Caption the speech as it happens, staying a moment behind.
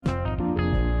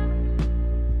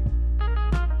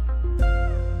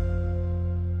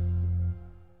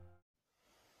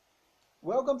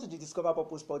Welcome to the Discover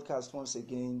Purpose podcast once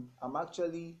again. I'm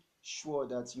actually sure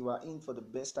that you are in for the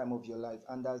best time of your life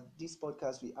and that this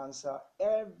podcast will answer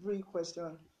every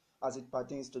question as it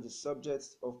pertains to the subject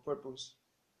of purpose.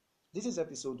 This is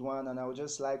episode 1, and I would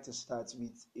just like to start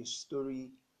with a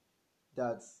story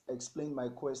that explained my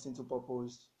quest into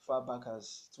purpose far back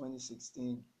as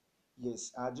 2016.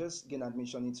 Yes, I just gained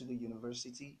admission into the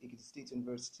university, Ekiti State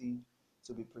University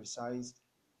to be precise,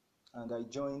 and I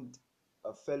joined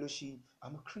a fellowship.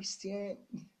 I'm a Christian.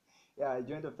 Yeah, I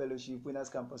joined a fellowship, Winners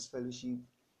Campus Fellowship,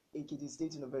 Ekiti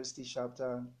State University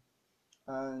chapter,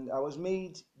 and I was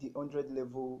made the 100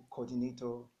 level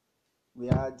coordinator. We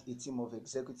had a team of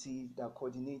executive that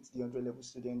coordinates the 100 level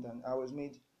student, and I was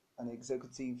made an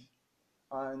executive.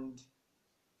 And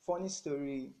funny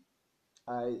story,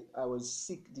 I was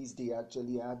sick this day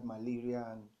actually. I had malaria,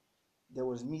 and there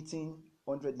was meeting,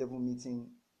 100 level meeting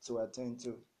to attend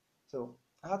to. So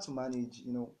I had to manage,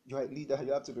 you're a leader,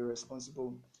 you have to be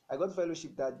responsible. I got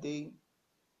fellowship that day,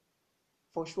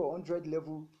 for sure, 100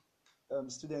 level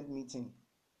student meeting.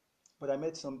 But I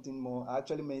met something more. I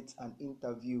actually met an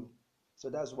interview. So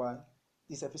that's why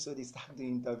this episode is tagged the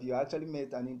interview. I actually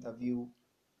met an interview.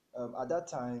 At that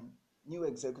time, new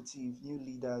executive, new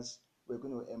leaders were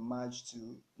going to emerge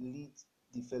to lead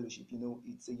the fellowship.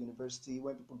 It's a university.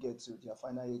 When people get to their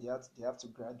final year, they have to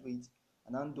graduate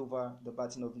and hand over the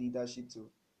baton of leadership to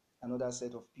another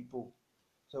set of people.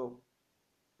 So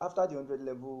after the 100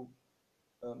 level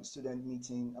student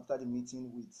meeting, after the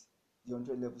meeting with the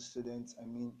 100 level students,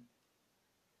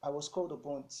 I was called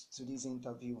upon to this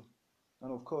interview.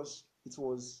 And of course, it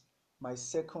was my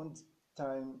second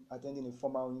time attending a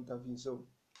formal interview. So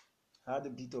I had a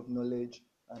bit of knowledge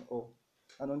and all.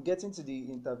 And on getting to the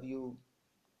interview,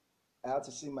 I had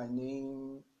to say my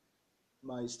name,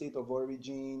 my state of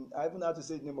origin. I even had to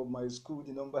say the name of my school,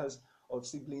 the numbers of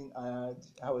siblings I had.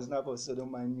 I was nervous, so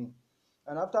don't mind me.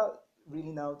 And after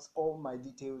reading out all my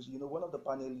details, one of the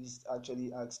panelists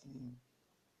actually asked me,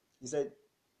 he said,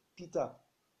 "Peter,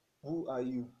 who are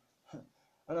you?"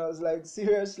 And I was like,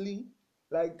 seriously?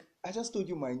 Like, I just told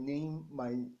you my name,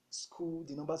 my school,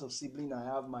 the numbers of siblings I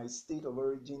have, my state of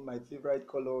origin, my favorite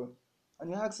color. And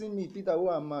you're asking me, "Peter, who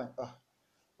am I?"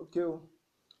 Okay.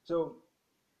 So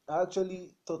I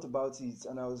actually thought about it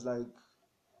and I was like,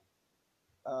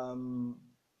 um,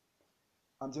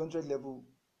 I'm the 100 level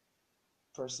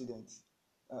president,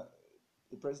 uh,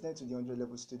 the president to the 100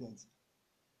 level students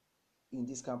in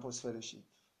this campus fellowship.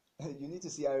 You need to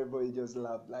see how everybody just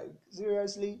laughed. Like,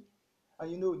 seriously?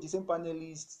 And the same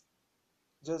panelists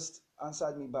just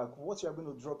answered me back. What you are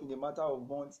going to drop in a matter of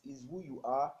months is who you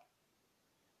are.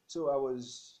 So I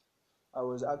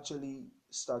was actually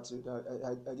startled.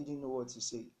 I didn't know what to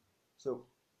say. So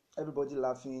everybody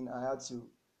laughing. I had to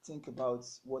think about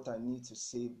what I need to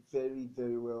say very,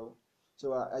 very well.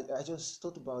 So I just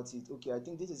thought about it. Okay, I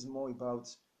think this is more about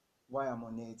why I'm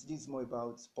on it. This is more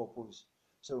about purpose.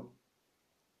 So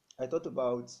I thought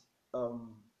about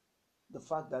um, the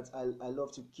fact that I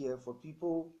love to care for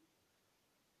people.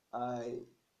 I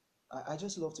I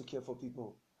just love to care for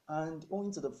people. And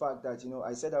owing to the fact that,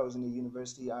 I said I was in a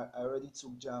university, I already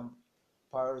took JAM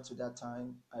prior to that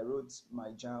time. I wrote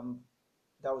my JAM.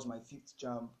 That was my fifth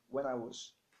JAM when I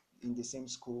was in the same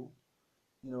school.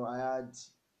 I had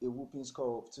a whooping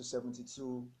score of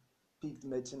 272, picked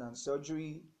medicine and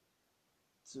surgery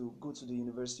to go to the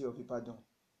University of Ibadan.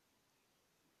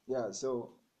 Yeah,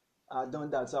 so I had done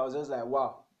that. So I was just like,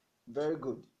 wow, very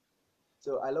good.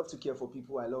 So I love to care for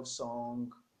people. I love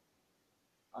song.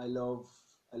 I love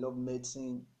I love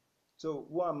medicine. So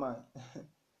who am I?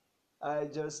 I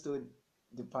just told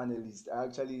the panelists. I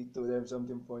actually told them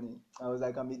something funny. I was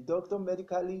like, I'm a doctor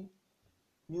medically,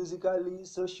 musically,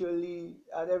 socially,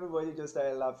 and everybody just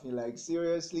started laughing. Like,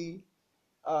 seriously?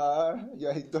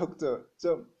 You're a doctor.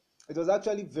 So it was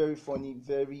actually very funny,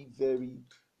 very, very,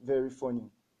 very funny.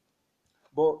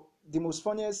 But the most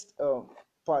funniest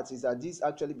part is that this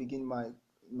actually began my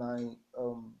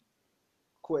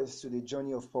quest to the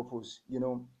journey of purpose.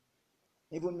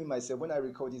 Even me myself, when I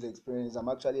recall this experience, I'm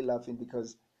actually laughing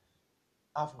because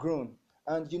I've grown.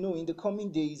 And in the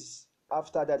coming days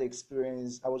after that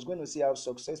experience, I was going to see how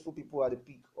successful people at the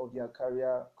peak of their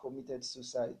career committed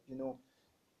suicide.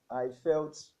 I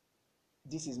felt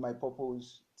this is my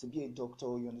purpose to be a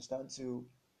doctor, you understand, to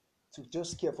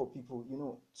just care for people,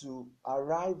 to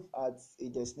arrive at a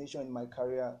destination in my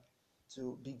career,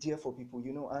 to be there for people,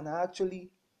 and I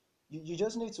actually you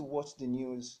just need to watch the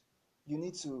news. You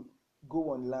need to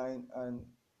go online and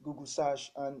Google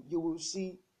search, and you will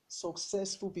see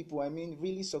successful people. I mean,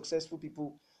 really successful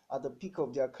people at the peak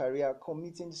of their career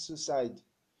committing suicide.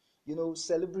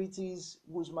 Celebrities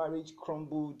whose marriage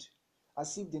crumbled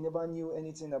as if they never knew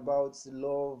anything about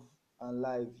love and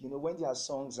life. When their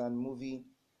songs and movie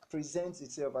presents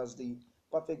itself as the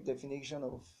perfect definition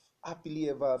of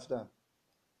happily ever after.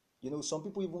 Some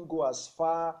people even go as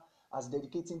far as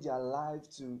dedicating their life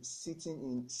to sitting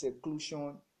in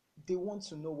seclusion. They want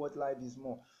to know what life is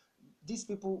more. These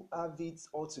people have it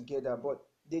all together, but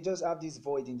they just have this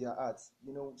void in their hearts.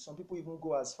 Some people even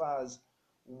go as far as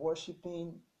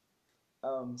worshiping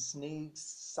snakes,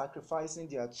 sacrificing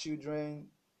their children,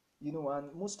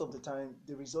 and most of the time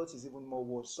the result is even more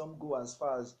worse. Some go as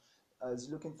far as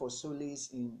looking for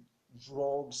solace in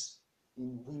drugs,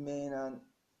 in women, and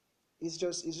it's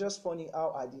just funny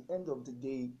how at the end of the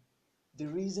day the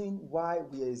reason why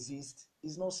we exist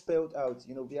is not spelled out,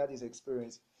 via this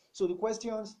experience. So the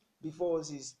questions before us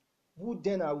is, who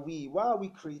then are we? Why are we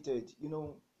created?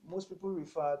 Most people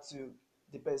refer to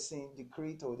the person, the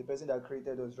creator, the person that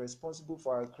created us, responsible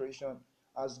for our creation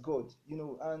as God.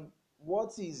 And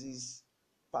what is his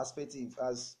perspective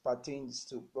as pertains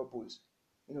to purpose?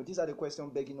 These are the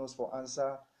questions begging us for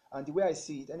answer. And the way I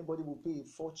see it, anybody will pay a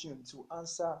fortune to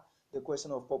answer the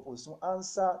question of purpose,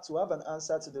 to have an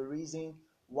answer to the reason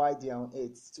why they are on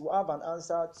earth, to have an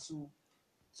answer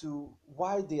to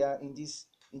why they are in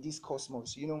this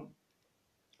cosmos.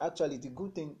 Actually, the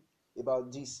good thing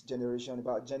about this generation,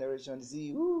 about Generation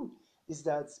Z, is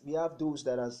that we have those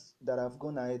that have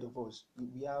gone ahead of us.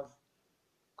 We have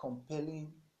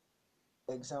compelling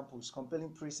examples,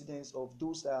 compelling precedents of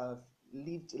those that have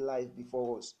lived life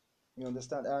before us. You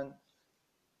understand? And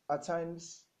at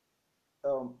times,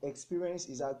 experience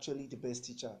is actually the best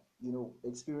teacher.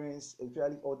 Experience,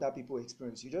 especially other people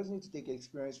experience. You just need to take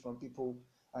experience from people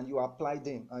and you apply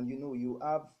them, and you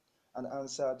have an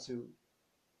answer to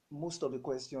most of the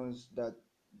questions that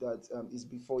is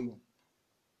before you.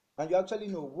 And you actually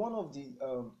know one of the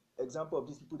example of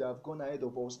these people that have gone ahead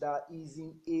of us that is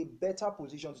in a better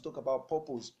position to talk about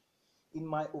purpose, in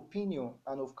my opinion,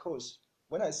 and of course,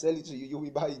 when I sell it to you, you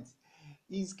will buy it.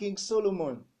 Is King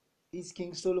Solomon. Is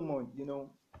King Solomon.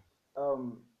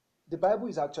 Um, the Bible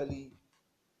is actually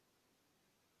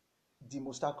the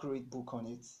most accurate book on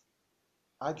it,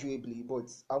 arguably, but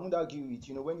I won't argue it.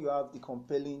 When you have the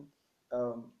compelling,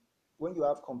 um, when you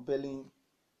have compelling,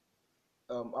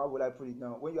 how would I put it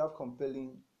now? When you have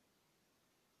compelling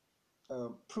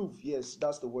proof, yes,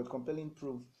 that's the word, compelling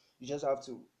proof. You just have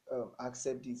to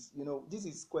accept this. This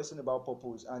is question about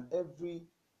purpose, and every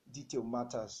detail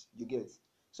matters. You get.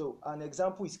 So an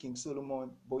example is King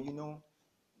Solomon, but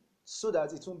so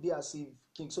that it won't be as if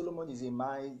King Solomon is a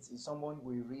myth, is someone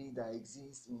we read that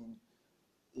exists in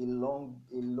a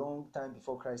long time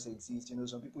before Christ exists.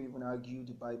 Some people even argue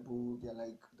the Bible. They're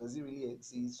like, does it really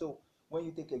exist? So when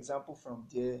you take example from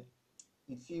there,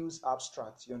 it feels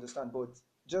abstract. You understand? But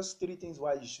just three things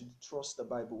why you should trust the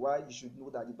Bible, why you should know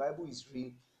that the Bible is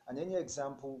real, and any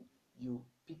example you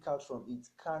pick out from it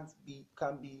can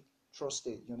be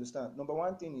trusted. You understand? Number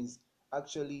one thing is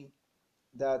actually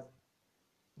that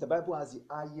the Bible has the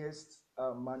highest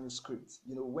manuscript.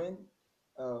 When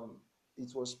um,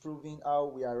 it was proving how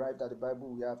we arrived at the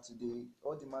Bible we have today,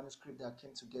 all the manuscript that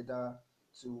came together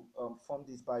to form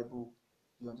this Bible,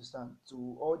 you understand,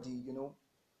 to all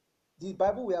the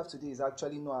Bible we have today is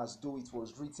actually not as though it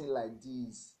was written like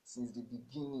this since the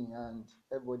beginning and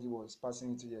everybody was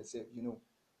passing it to themselves.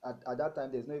 At that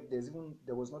time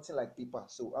there was nothing like paper.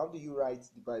 So how do you write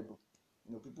the Bible?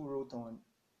 People wrote on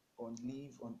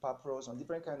leaf, on papyrus, on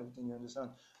different kind of thing, you understand?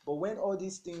 But when all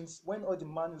these things, when all the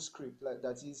manuscript, like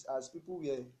that is, as people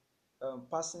were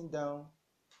passing down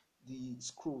the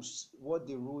scrolls, what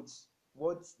they wrote,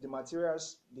 what the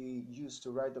materials they used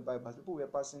to write the Bible, as people were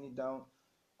passing it down,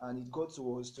 and it got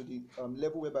to us to the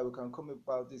level whereby we can come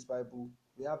about this Bible,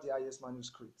 we have the highest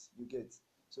manuscript, you get.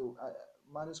 So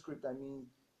manuscript, I mean,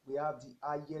 we have the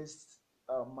highest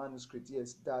manuscript,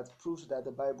 yes, that proves that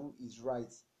the Bible is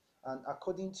right. And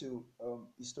according to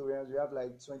historians, we have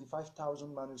like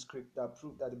 25,000 manuscripts that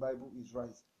prove that the Bible is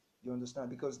right. You understand?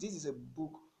 Because this is a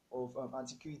book of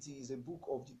antiquity, is a book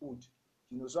of the old.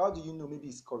 So how do you know maybe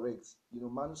it's correct?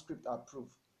 Manuscript are proof.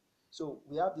 So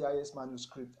we have the highest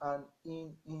manuscript, and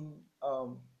in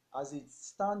as it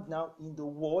stands now in the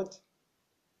world,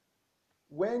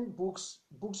 when books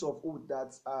of old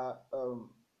that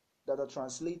are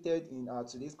translated in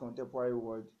today's contemporary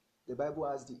world, the Bible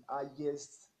has the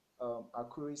highest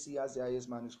accuracy, has the highest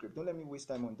manuscript. Don't let me waste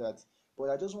time on that. But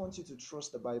I just want you to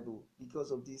trust the Bible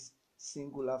because of this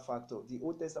singular factor. The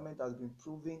Old Testament has been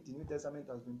proving, the New Testament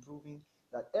has been proving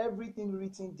that everything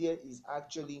written there is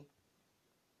actually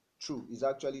true. Is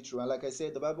actually true. And like I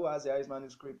said, the Bible has the highest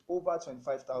manuscript, over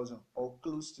 25,000 or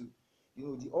close to.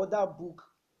 The other book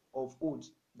of old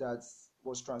that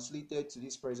was translated to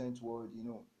this present world,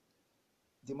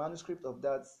 the manuscript of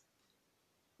that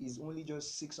is only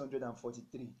just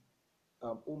 643.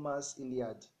 Homer's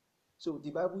Iliad. So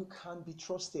the Bible can be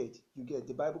trusted. You get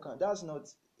the Bible can. That's not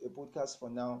a podcast for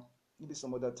now. Maybe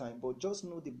some other time. But just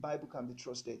know the Bible can be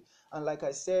trusted. And like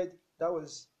I said, that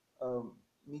was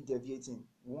me deviating,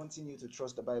 wanting you to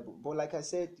trust the Bible. But like I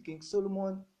said, King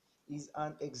Solomon is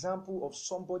an example of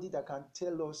somebody that can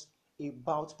tell us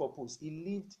about purpose. He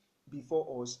lived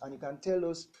before us, and he can tell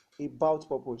us about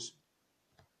purpose.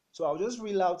 So I'll just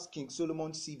reel out King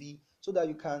Solomon's CV so that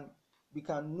we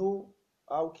can know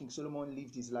how King Solomon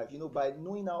lived his life. By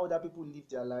knowing how other people live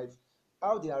their life,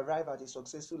 how they arrive at a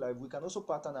successful life, we can also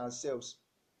pattern ourselves,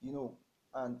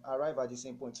 and arrive at the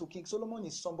same point. So King Solomon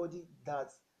is somebody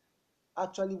that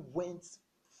actually went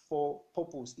for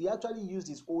purpose. He actually used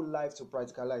his whole life to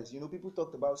practicalize. People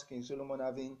talked about King Solomon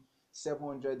having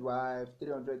 700 wives,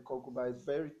 300 concubines.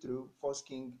 Very true. First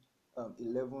King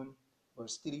 11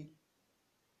 verse 3.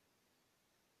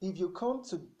 If you come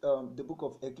to the book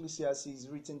of Ecclesiastes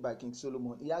written by King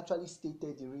Solomon, he actually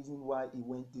stated the reason why he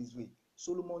went this way.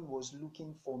 Solomon was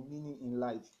looking for meaning in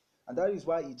life, and that is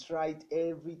why he tried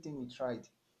everything he tried.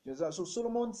 You understand? So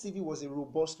Solomon's CV was a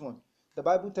robust one. The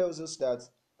Bible tells us that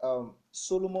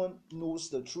Solomon knows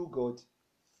the true God,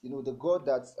 the God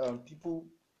that people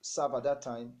serve at that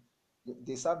time.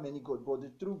 They serve many gods, but the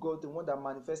true God, the one that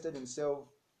manifested himself,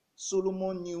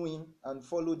 Solomon knew him and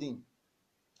followed him.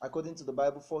 According to the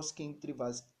Bible, 1 King 3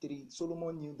 verse 3,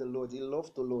 Solomon knew the Lord. He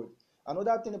loved the Lord.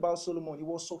 Another thing about Solomon, he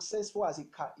was successful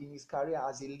in his career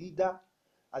as a leader,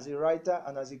 as a writer,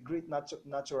 and as a great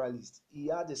naturalist. He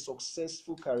had a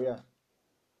successful career.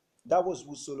 That was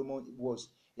who Solomon was.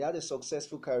 He had a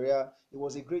successful career. He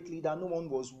was a great leader. No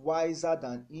one was wiser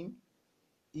than him.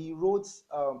 He wrote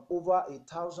over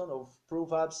 1,000 of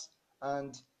proverbs,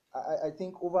 and I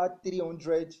think over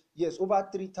 300, yes, over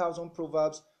 3,000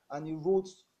 proverbs, and he wrote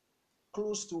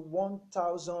close to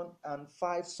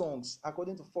 1,005 songs,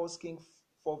 according to 1 King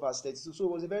 4 verse 32. So he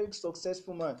was a very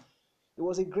successful man. He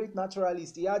was a great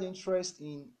naturalist. He had interest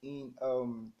in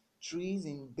trees,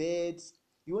 in birds.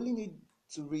 You only need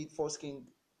to read 1 King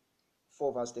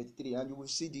 4 verse 33, and you will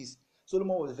see this.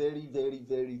 Solomon was very, very,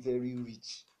 very, very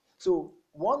rich. So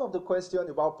one of the questions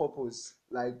about purpose,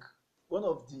 like one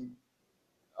of the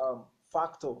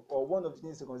factor or one of the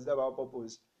things to consider about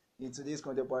purpose in today's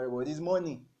contemporary world is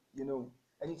money.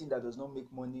 Anything that does not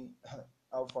make money,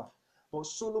 alpha. But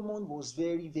Solomon was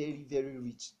very, very, very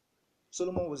rich.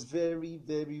 Solomon was very,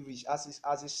 very rich. As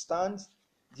it stands,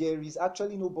 there is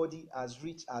actually nobody as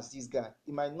rich as this guy.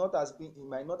 He might not have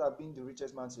been the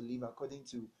richest man to live, according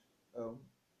to um,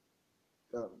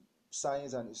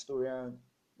 science and historian.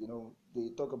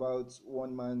 They talk about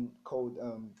one man called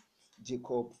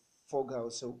Jacob Fogel,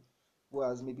 also, who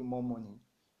has maybe more money.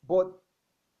 But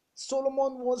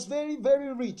Solomon was very,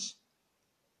 very rich.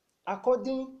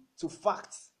 According to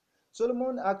facts,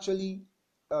 Solomon actually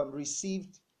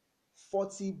received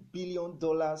 $40 billion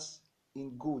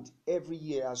in gold every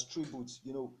year as tribute.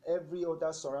 Every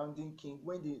other surrounding king,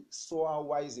 when they saw how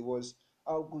wise he was,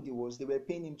 how good he was, they were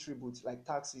paying him tribute like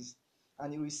taxes,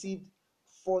 and he received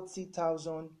 40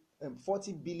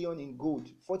 billion in gold,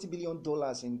 $40 billion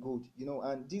in gold.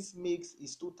 And this makes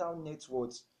his total net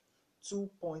worth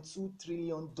 $2.2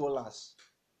 trillion,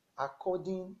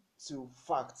 according to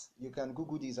facts. You can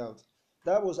Google this out.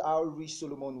 That was how rich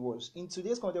Solomon was. In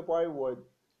today's contemporary world,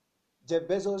 Jeff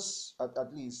Bezos,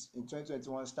 at least in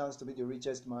 2021, stands to be the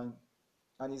richest man,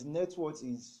 and his net worth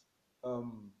is, I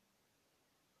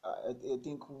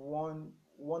think,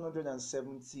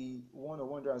 171 or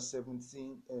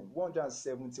 117,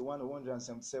 171 or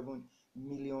 177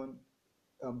 million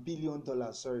billion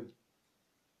dollars. Sorry.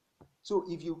 So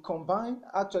if you combine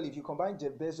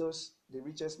Jeff Bezos, the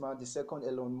richest man, the second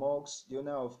Elon Musk, the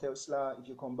owner of Tesla, if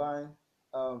you combine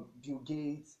Bill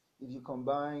Gates, if you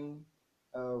combine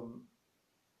um,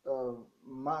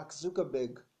 Mark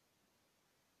Zuckerberg,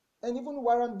 and even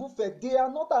Warren Buffett, they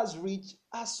are not as rich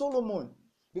as Solomon,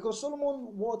 because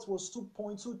Solomon worth was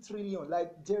 2.2 trillion.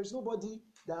 Like, there's nobody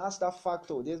that has that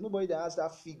factor. There's nobody that has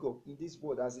that figure in this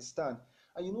world as it stands.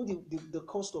 And the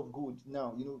cost of gold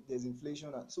now, there's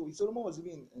inflation. So if Solomon was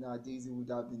living in our days, he would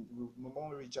have been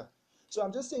more richer. So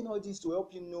I'm just saying all this to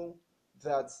help you know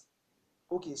that,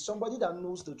 okay, somebody that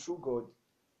knows the true God,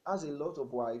 has a lot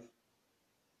of wife,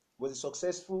 was a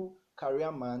successful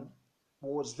career man,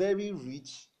 was very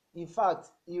rich. In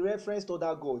fact, he referenced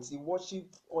other gods. He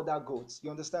worshipped other gods.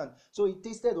 You understand? So he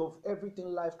tasted of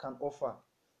everything life can offer.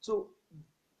 So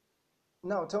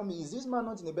now tell me, is this man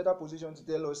not in a better position to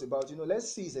tell us about,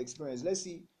 let's see his experience. Let's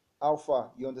see how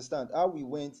far, you understand, how we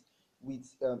went with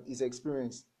his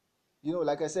experience.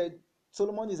 Like I said,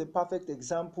 Solomon is a perfect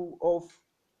example of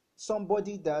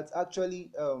somebody that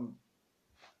actually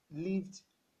lived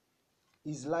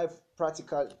his life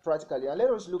practically. And let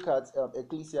us look at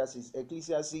Ecclesiastes.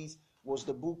 Ecclesiastes was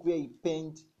the book where he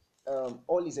penned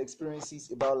all his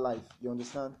experiences about life. You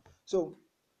understand? So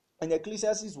in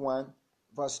Ecclesiastes 1,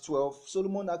 verse 12,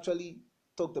 Solomon actually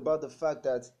talked about the fact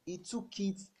that he took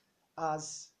it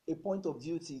as a point of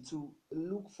duty to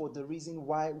look for the reason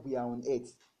why we are on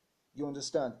earth. You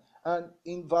understand? And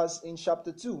in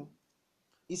chapter 2,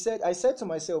 he said, I said to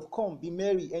myself, come, be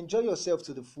merry, enjoy yourself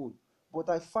to the full. But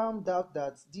I found out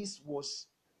that this was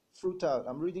futile.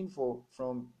 I'm reading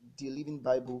from the Living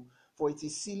Bible. For it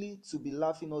is silly to be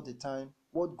laughing all the time.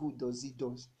 What good does it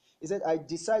do? He said, I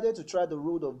decided to try the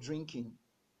road of drinking,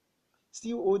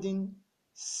 still holding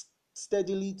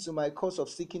steadily to my course of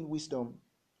seeking wisdom.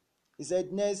 He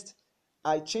said, next,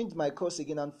 I changed my course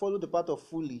again and followed the path of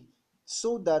folly,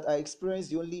 so that I experienced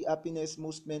the only happiness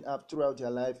most men have throughout their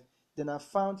life. Then I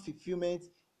found fulfillment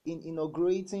in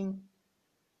inaugurating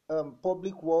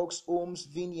public works, homes,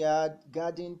 vineyard,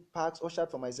 garden, parks, ushered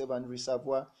for myself and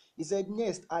reservoir. He said,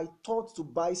 next, I thought to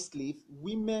buy slave,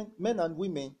 women, men and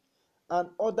women, and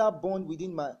other born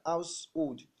within my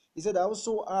household. He said, I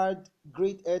also had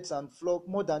great herds and flock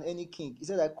more than any king. He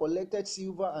said, I collected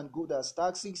silver and gold as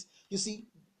taxes. You see,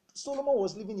 Solomon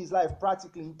was living his life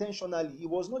practically, intentionally. He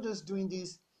was not just doing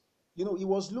this, he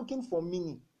was looking for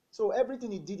meaning. So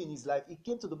everything he did in his life, he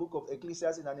came to the book of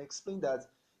Ecclesiastes and explained that,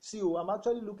 see, I'm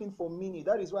actually looking for meaning.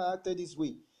 That is why I acted this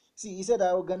way. See, he said,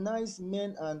 I organized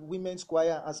men and women's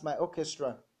choir as my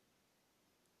orchestra.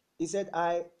 He said,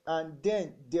 and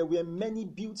then there were many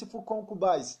beautiful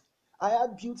concubines. I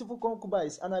had beautiful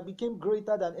concubines, and I became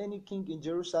greater than any king in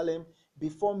Jerusalem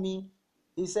before me.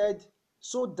 He said,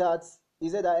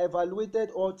 I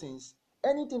evaluated all things.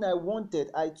 Anything I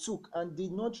wanted, I took, and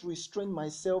did not restrain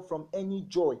myself from any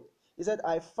joy. He said,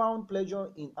 I found pleasure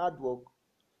in hard work.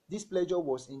 This pleasure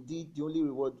was indeed the only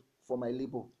reward for my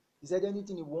labor. He said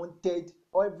anything he wanted,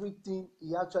 everything,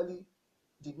 he actually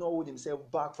did not hold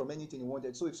himself back from anything he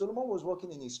wanted. So if Solomon was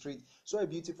walking in his street, saw a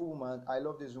beautiful woman, I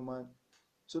love this woman,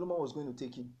 Solomon was going to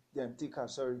take her,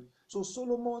 sorry. So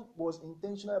Solomon was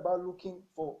intentional about looking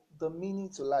for the meaning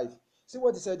to life. See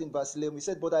what he said in verse 11. He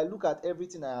said, but I look at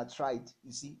everything I had tried.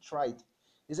 You see, tried.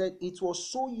 He said, it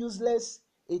was so useless,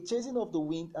 a chasing of the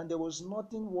wind, and there was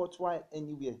nothing worthwhile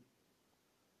anywhere.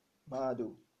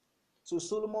 Mado. So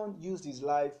Solomon used his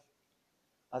life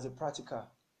as a practical.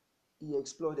 He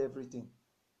explored everything.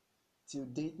 Till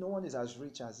date, no one is as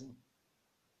rich as him.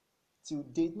 Till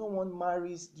date, no one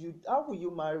marries you. How will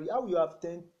you marry? How will you have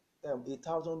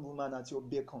 1,000 women at your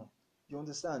beacon? You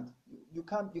understand? You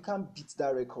can't beat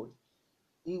that record.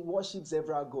 He worships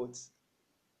several gods.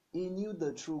 He knew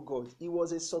the true God. He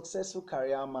was a successful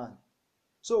career man.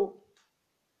 So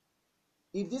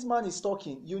if this man is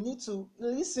talking, you need to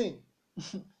listen.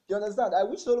 You understand? I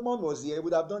wish Solomon was here. He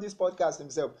would have done this podcast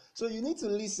himself. So you need to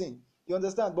listen. You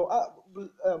understand? But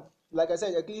like I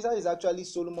said, Ecclesiastes is actually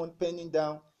Solomon penning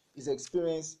down his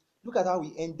experience. Look at how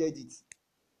he ended it.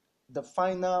 The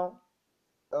final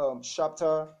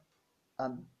chapter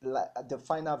and the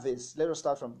final verse. Let us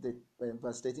start from the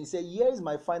verse 13. He said, here is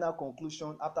my final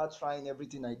conclusion after trying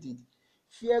everything I did.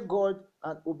 Fear God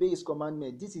and obey his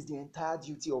commandment. This is the entire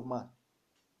duty of man.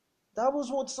 That was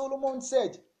what Solomon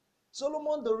said.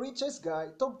 Solomon, the richest guy,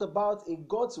 talked about a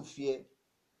God to fear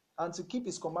and to keep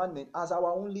his commandment as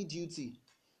our only duty.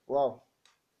 Wow.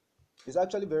 It's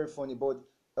actually very funny, but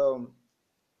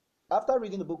after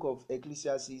reading the book of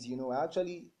Ecclesiastes, I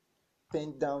actually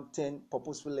penned down 10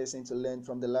 purposeful lessons to learn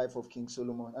from the life of King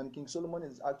Solomon. And King Solomon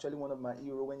is actually one of my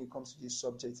heroes when it comes to these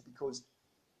subjects because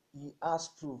he has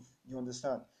proof, you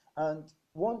understand? And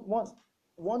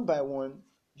one by one,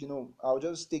 I'll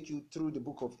just take you through the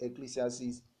book of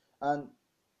Ecclesiastes. And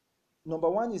number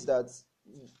one is that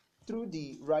through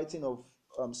the writing of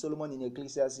Solomon in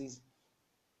Ecclesiastes,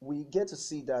 we get to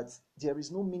see that there is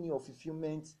no meaning of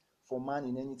fulfillment for man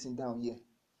in anything down here.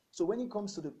 So when it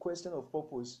comes to the question of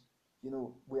purpose,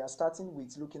 we are starting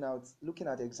with looking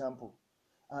at example.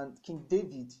 And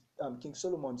King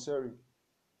Solomon, sorry,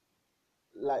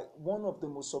 like one of the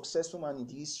most successful men in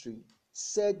the history,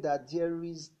 said that there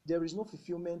is no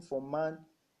fulfillment for man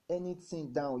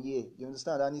anything down here. You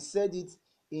understand? And he said it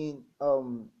in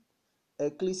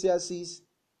Ecclesiastes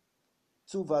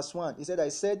 2 verse 1. He said, I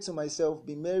said to myself,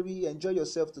 be merry, enjoy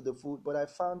yourself to the full, but I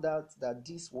found out that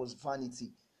this was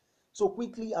vanity. So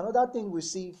quickly, another thing we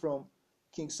see from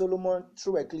King Solomon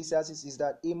through Ecclesiastes is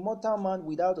that a mortal man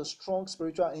without a strong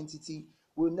spiritual entity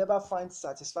will never find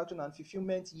satisfaction and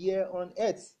fulfillment here on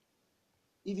earth.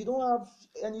 If you don't have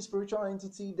any spiritual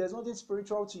entity, if there's nothing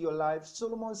spiritual to your life,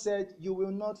 Solomon said you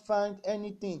will not find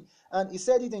anything. And he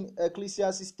said it in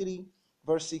Ecclesiastes 3,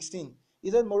 verse 16.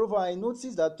 He said, moreover, I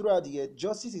noticed that throughout the earth,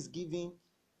 justice is giving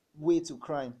way to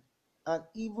crime, and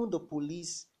even the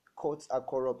police courts are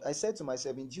corrupt. I said to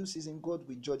myself, in due season, God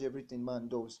will judge everything man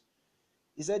does.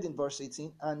 He said in verse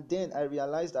 18, and then I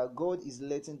realized that God is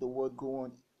letting the world go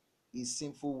on his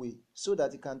sinful way so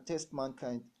that he can test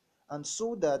mankind, and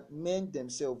so that men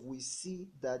themselves will see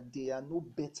that they are no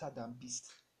better than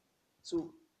beasts.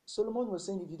 So Solomon was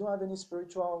saying, if you don't have any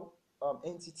spiritual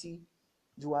entity,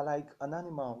 you are like an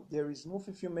animal. There is no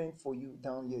fulfillment for you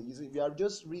down here. You see, we are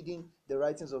just reading the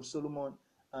writings of Solomon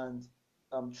and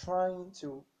trying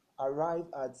to arrive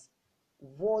at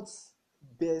what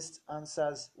best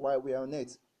answers why we are on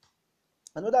earth.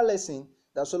 Another lesson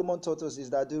that Solomon taught us is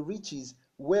that the riches,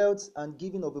 wealth, and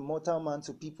giving of a mortal man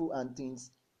to people and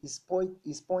things is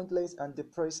pointless and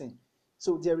depressing.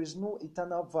 So there is no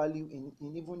eternal value in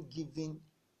even giving,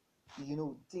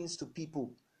 things to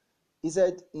people. He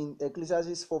said in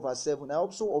Ecclesiastes 4 verse 7, I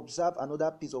also observe another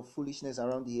piece of foolishness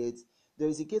around the earth. There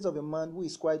is a case of a man who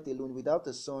is quite alone without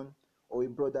a son or a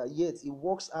brother, yet he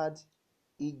works hard,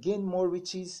 he gains more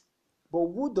riches, but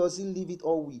who does he leave it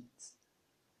all with?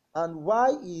 And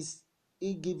why is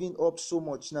he giving up so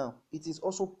much now? It is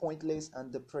also pointless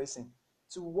and depressing.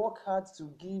 To work hard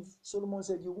to give, Solomon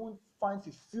said, you won't find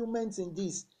fulfillment in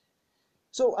this.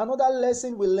 So another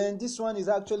lesson we learned, this one is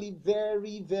actually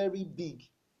very, very big.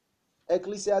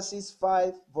 Ecclesiastes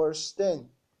 5 verse 10.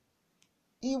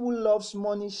 He who loves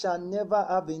money shall never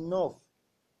have enough.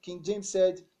 King James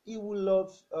said, he who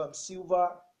loves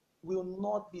silver will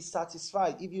not be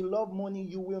satisfied. If you love money,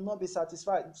 you will not be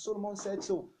satisfied. Solomon said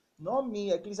so. Not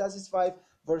me. Ecclesiastes 5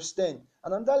 verse 10.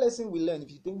 And another lesson we learn,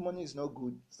 if you think money is not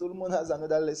good, Solomon has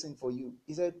another lesson for you.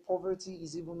 He said poverty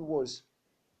is even worse.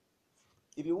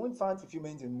 If you won't find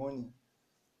fulfillment in money,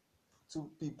 to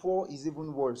be poor is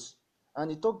even worse. And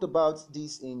he talked about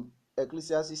this in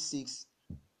Ecclesiastes 6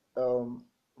 um,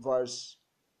 verse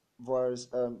verse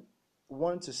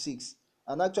 1 to 6.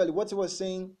 And actually what he was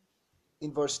saying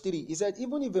in verse 3, he said,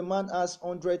 even if a man has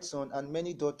 100 sons and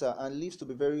many daughters and lives to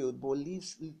be very old, but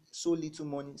leaves so little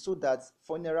money so that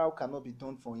funeral cannot be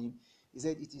done for him, he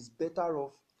said it is better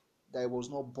off that he was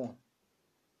not born.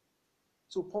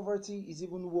 So poverty is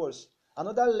even worse.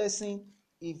 Another lesson,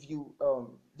 if you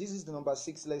this is the number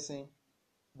 6 lesson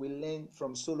we learn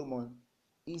from Solomon,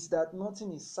 is that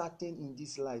nothing is certain in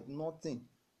this life. Nothing.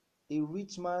 A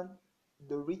rich man,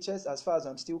 the richest as far as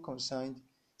I'm still concerned,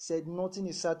 said nothing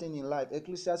is certain in life.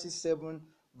 Ecclesiastes 7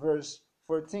 verse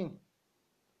 14.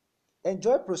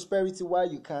 Enjoy prosperity while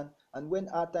you can, and when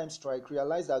hard times strike,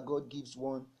 realize that God gives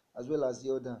one as well as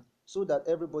the other, so that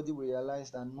everybody will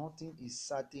realize that nothing is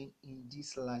certain in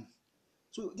this life.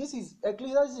 So this is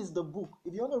Ecclesiastes is the book.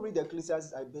 If you want to read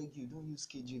Ecclesiastes, I beg you, don't use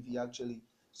KJV actually,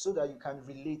 so that you can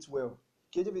relate well.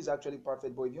 KJV is actually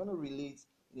perfect, but if you want to relate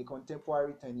in a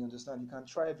contemporary time, you understand, you can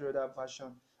try every other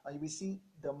version, and you will see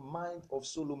the mind of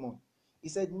Solomon. He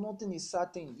said nothing is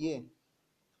certain here.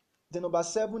 The number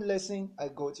 7 lesson I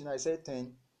got, I said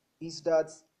 10, is that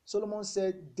Solomon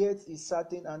said death is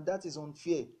certain and that is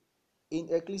unfair. In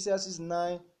Ecclesiastes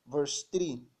 9 verse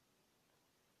 3,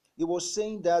 he was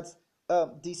saying that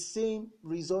the same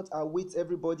result awaits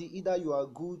everybody. Either you are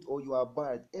good or you are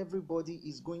bad. Everybody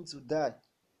is going to die.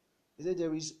 He said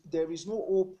there is no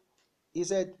hope. He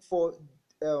said for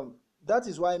that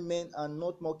is why men are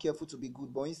not more careful to be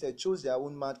good, but instead chose their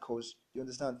own mad cause. You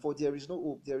understand? For there is no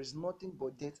hope. There is nothing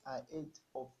but death ahead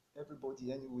of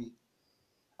everybody anyway.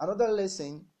 Another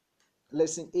lesson,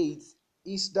 lesson 8,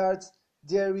 is that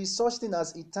there is such thing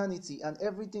as eternity, and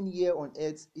everything here on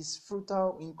earth is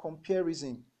futile in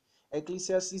comparison.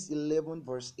 Ecclesiastes 11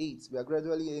 verse 8. We are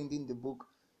gradually ending the book.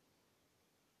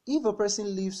 If a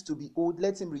person lives to be old,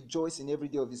 let him rejoice in every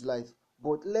day of his life.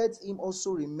 But let him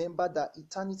also remember that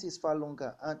eternity is far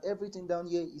longer, and everything down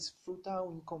here is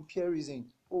futile in comparison.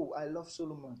 Oh, I love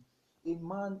Solomon. A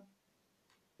man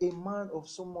of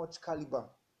so much caliber.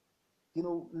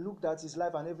 Looked at his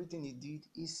life and everything he did.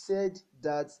 He said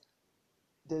that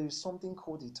there is something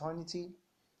called eternity,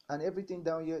 and everything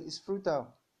down here is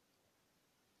futile.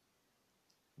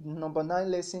 Number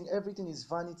 9 lesson, everything is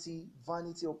vanity,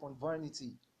 vanity upon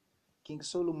vanity. King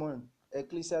Solomon,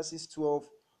 Ecclesiastes 12,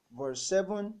 verse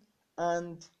 7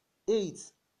 and 8.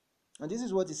 And this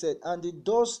is what he said, and the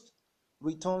dust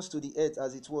returns to the earth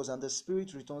as it was, and the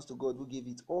spirit returns to God who gave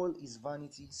it. All is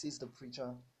vanity, says the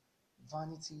preacher.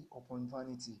 Vanity upon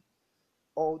vanity.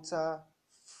 Utter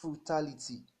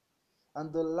futility.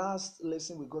 And the last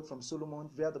lesson we got from Solomon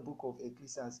via the book of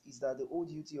Ecclesiastes is that the whole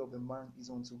duty of a man is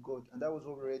unto God. And that was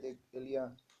what we read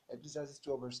earlier, Ecclesiastes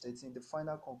 12, verse 13, the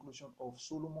final conclusion of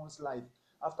Solomon's life.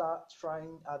 After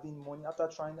trying having money, after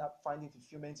trying finding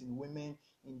fulfillment in women,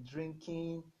 in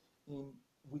drinking, in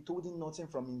withholding nothing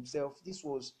from himself, this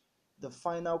was the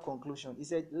final conclusion. He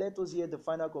said, let us hear the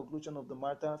final conclusion of the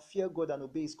matter. Fear God and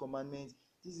obey his commandments.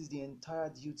 This is the entire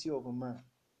duty of a man.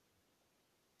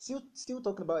 Still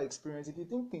talking about experience. If you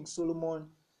think King Solomon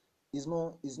is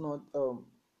not is not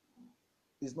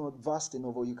vast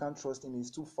enough, or you can't trust him, he's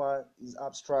too far, he's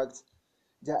abstract,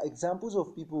 there are examples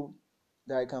of people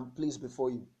that I can place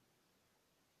before you.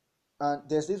 And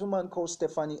there's this woman called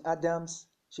Stephanie Adams.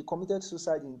 She committed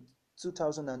suicide in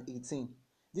 2018.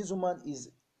 This woman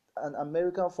is an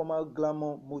American former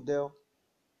glamour model,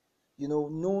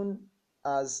 known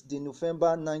as the November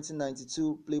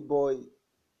 1992 Playboy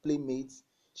Playmate.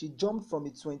 She jumped from a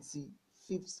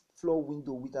 25th floor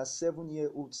window with her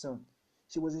 7-year-old son.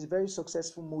 She was a very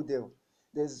successful model.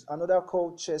 There's another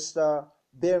called Chester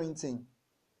Barrington,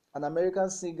 an American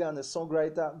singer and a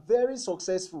songwriter, very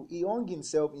successful. He hung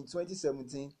himself in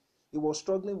 2017. He was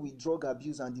struggling with drug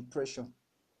abuse and depression.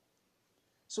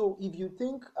 So if you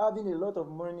think having a lot of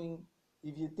money,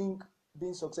 if you think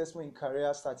being successful in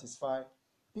career satisfy,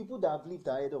 people that have lived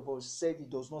ahead of us said it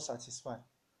does not satisfy.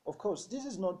 Of course, this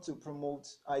is not to promote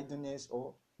idleness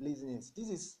or laziness. This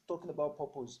is talking about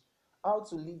purpose, how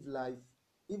to live life,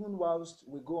 even whilst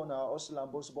we go on our hustle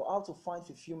and bustle, but how to find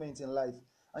fulfillment in life.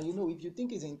 And if you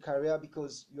think it's in career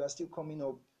because you are still coming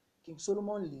up, King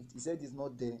Solomon lived, he said he's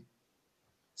not there.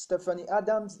 Stephanie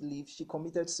Adams lived, she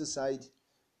committed suicide.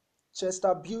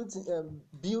 Chester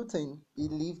Butin, he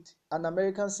lived, an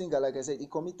American singer, like I said, he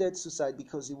committed suicide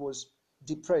because he was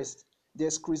depressed.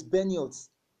 There's Chris Beniot,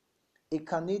 a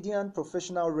Canadian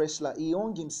professional wrestler. He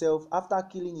hung himself after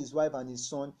killing his wife and his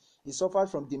son. He suffered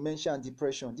from dementia and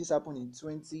depression. This happened in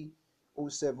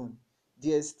 2007.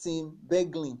 There's Tim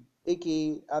Beglin,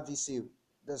 aka Avisil,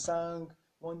 the song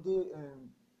one day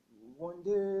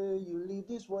you leave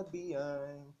this world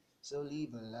behind, so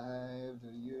live a life.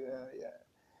 Yeah.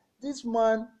 This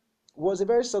man was a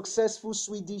very successful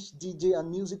Swedish DJ and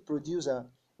music producer.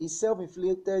 He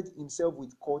self-inflicted himself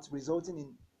with cuts, resulting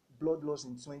in blood loss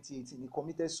in 2018. He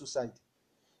committed suicide.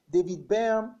 David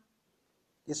Byrne,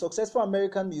 a successful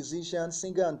American musician,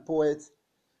 singer, and poet,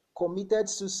 committed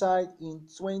suicide in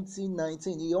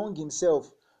 2019. He hung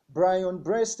himself. Brian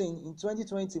Brestin in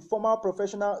 2020, former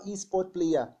professional e-sport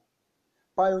player,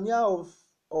 pioneer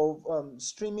of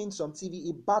streaming some TV.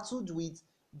 He battled with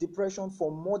depression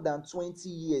for more than 20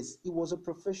 years. He was a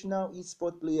professional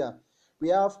e-sport player. We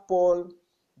have Paul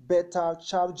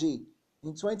Betta-Chavje.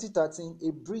 In 2013,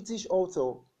 a British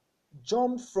author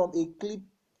jumped from a cliff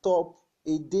top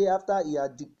a day after he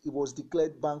was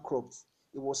declared bankrupt.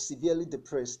 He was severely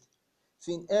depressed.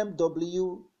 Finn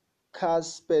M.W.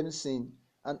 Kaspersen,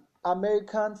 an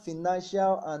American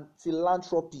financial and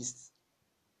philanthropist,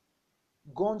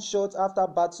 gunshot after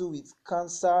battle with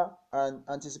cancer and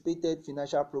anticipated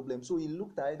financial problems. So he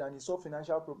looked ahead and he saw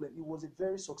financial problem. He was a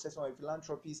very successful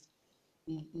philanthropist.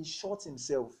 He shot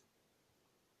himself.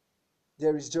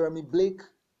 There is Jeremy Blake,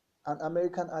 an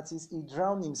American artist. He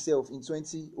drowned himself in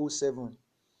 2007.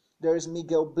 There is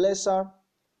Miguel Blesa,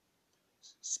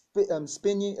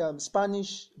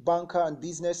 Spanish banker and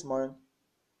businessman.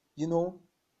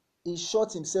 He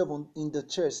shot himself in the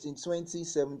chest in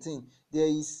 2017. There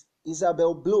is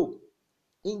Isabel Blow,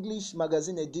 English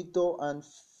magazine editor and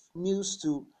muse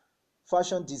to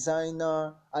fashion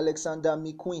designer Alexander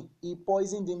McQueen. He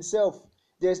poisoned himself.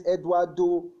 There's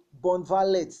Eduardo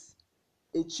Bonvalet,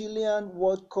 a Chilean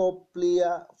World Cup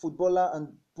player, footballer,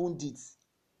 and pundit.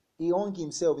 He hung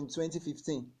himself in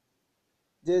 2015.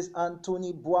 There's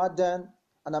Anthony Bourdain,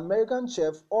 an American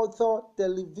chef, author,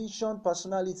 television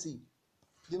personality.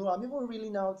 I'm even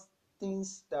reeling out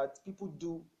things that people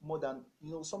do more than,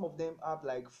 some of them have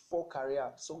like 4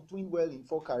 careers, so doing well in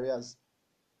 4 careers.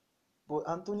 But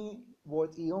Anthony,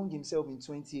 he hung himself in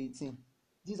 2018.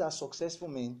 These are successful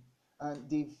men, and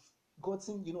they've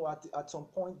gotten, at some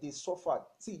point they suffered.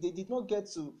 See, they did not get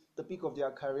to the peak of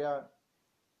their career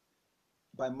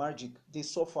by magic. They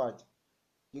suffered.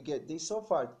 They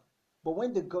suffered. But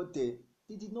when they got there,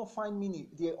 they did not find meaning.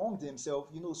 They hung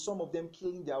themselves, some of them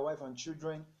killing their wife and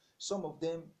children, some of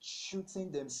them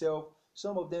shooting themselves,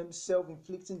 some of them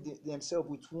self-inflicting themselves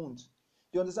with wounds.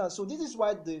 Do you understand? So this is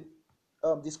why the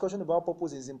discussion about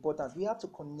purpose is important. We have to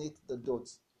connect the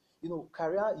dots.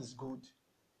 Career is good.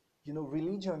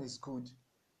 Religion is good.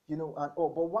 And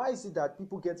all. But why is it that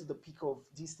people get to the peak of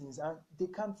these things and they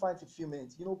can't find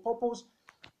fulfillment? Purpose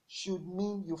should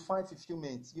mean you find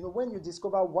fulfillment. You know, when you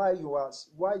discover why you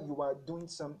are doing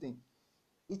something,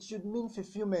 it should mean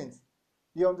fulfillment.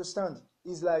 You understand?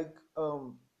 It's like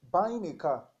buying a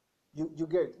car. You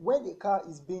get, when a car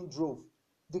is being drove,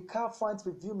 the car finds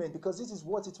fulfillment because this is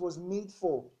what it was made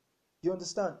for. You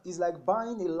understand? It's like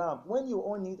buying a lamp. When you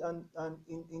own it, and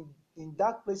in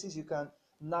dark places you can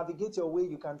navigate your way,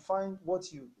 you can find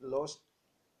what you lost.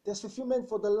 There's fulfillment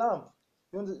for the lamp.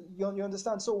 You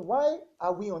understand? So why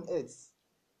are we on earth?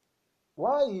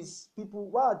 Why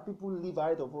are people live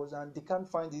ahead of us and they can't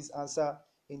find this answer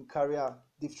in career?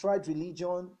 They've tried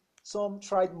religion, some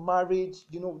tried marriage,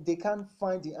 they can't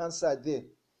find the answer there.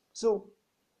 So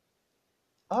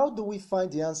how do we find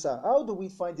the answer? How do we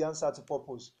find the answer to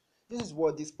purpose? This is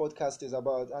what this podcast is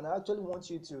about, and I actually want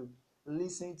you to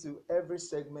listen to every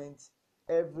segment,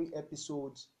 every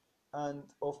episode, and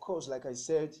of course, like I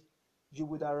said, you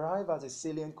would arrive at a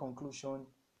salient conclusion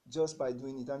just by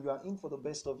doing it, and you are in for the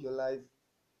best of your life.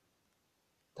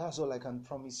 That's all I can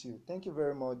promise you. Thank you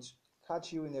very much.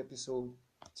 Catch you in episode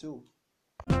 2.